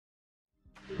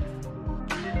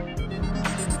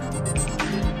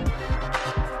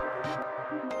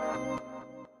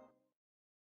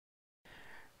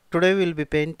Today we'll be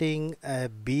painting a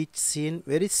beach scene.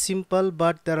 Very simple,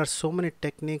 but there are so many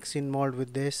techniques involved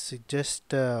with this.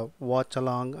 Just watch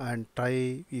along and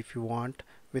try if you want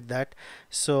with that.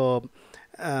 So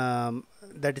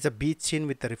that is a beach scene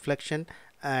with a reflection,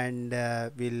 and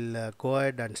we'll go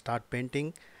ahead and start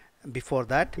painting. Before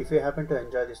that, if you happen to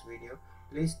enjoy this video,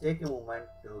 please take a moment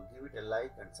to give it a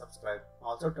like and subscribe.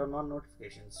 Also turn on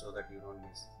notifications so that you don't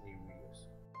miss new videos.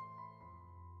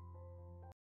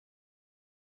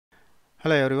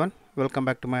 Hello everyone, welcome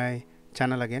back to my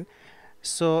channel again.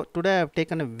 So today I have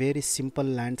taken a very simple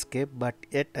landscape, but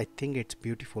yet I think it's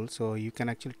beautiful, so you can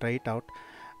actually try it out.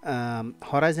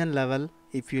 Horizon level,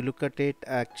 if you look at it,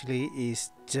 actually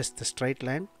is just the straight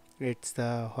line. It's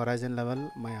the horizon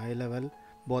level, my eye level,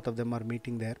 both of them are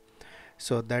meeting there.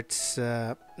 So that's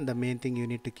the main thing you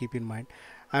need to keep in mind.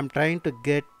 I'm trying to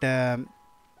get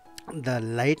the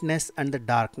lightness and the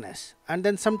darkness, and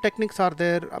then some techniques are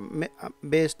there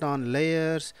based on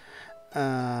layers,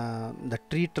 the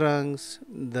tree trunks,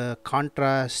 the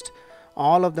contrast.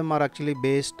 All of them are actually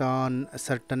based on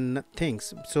certain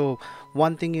things. So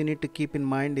one thing you need to keep in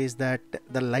mind is that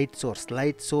the light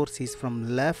source is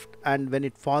from left, and when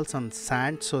it falls on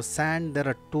sand, so sand, there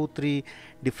are 2-3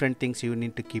 different things you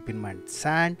need to keep in mind.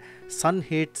 Sand, sun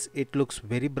hits, it looks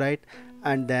very bright,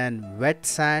 and then wet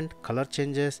sand, color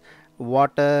changes.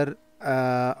 Water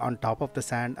on top of the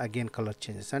sand, again color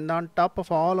changes, and on top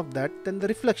of all of that, then the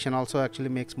reflection also actually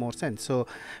makes more sense. So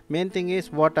main thing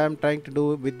is, what I'm trying to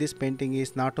do with this painting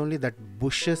is not only that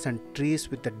bushes and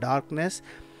trees with the darkness,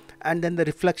 and then the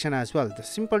reflection as well. The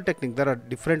simple technique, there are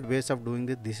different ways of doing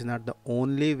this. This is not the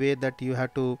only way that you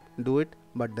have to do it,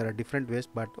 but there are different ways,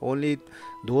 but only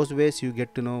those ways you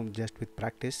get to know just with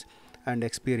practice and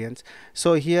experience.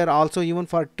 So here also, even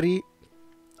for tree,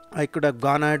 I could have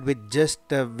gone ahead with just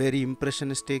very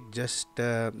impressionistic, just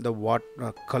the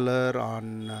color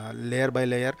on layer by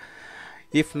layer.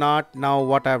 If not, now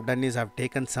what I've done is I've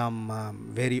taken some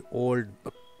very old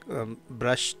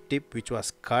brush tip which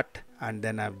was cut, and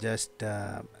then I've just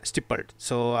stippled.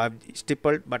 So I've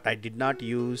stippled, but I did not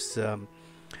use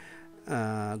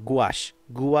gouache.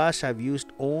 Gouache I've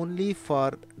used only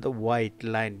for the white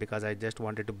line, because I just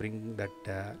wanted to bring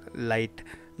that light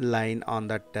line on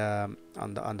that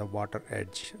on the water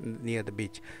edge near the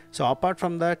beach. So apart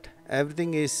from that,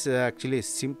 everything is actually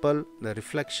simple. The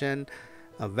reflection,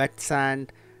 wet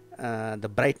sand,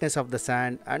 the brightness of the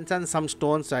sand, and then some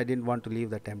stones. I didn't want to leave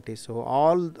that empty, so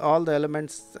all the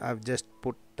elements I've just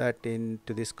put that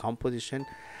into this composition.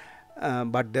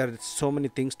 But there are so many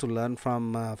things to learn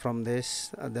from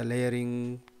this, the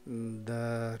layering,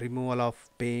 the removal of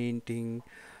painting,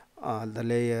 the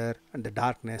layer, and the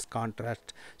darkness,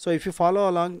 contrast. So if you follow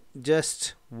along,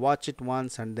 just watch it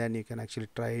once, and then you can actually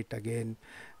try it again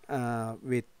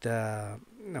with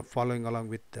following along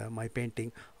with my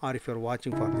painting, or if you're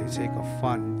watching for the sake of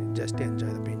fun, just enjoy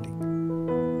the painting.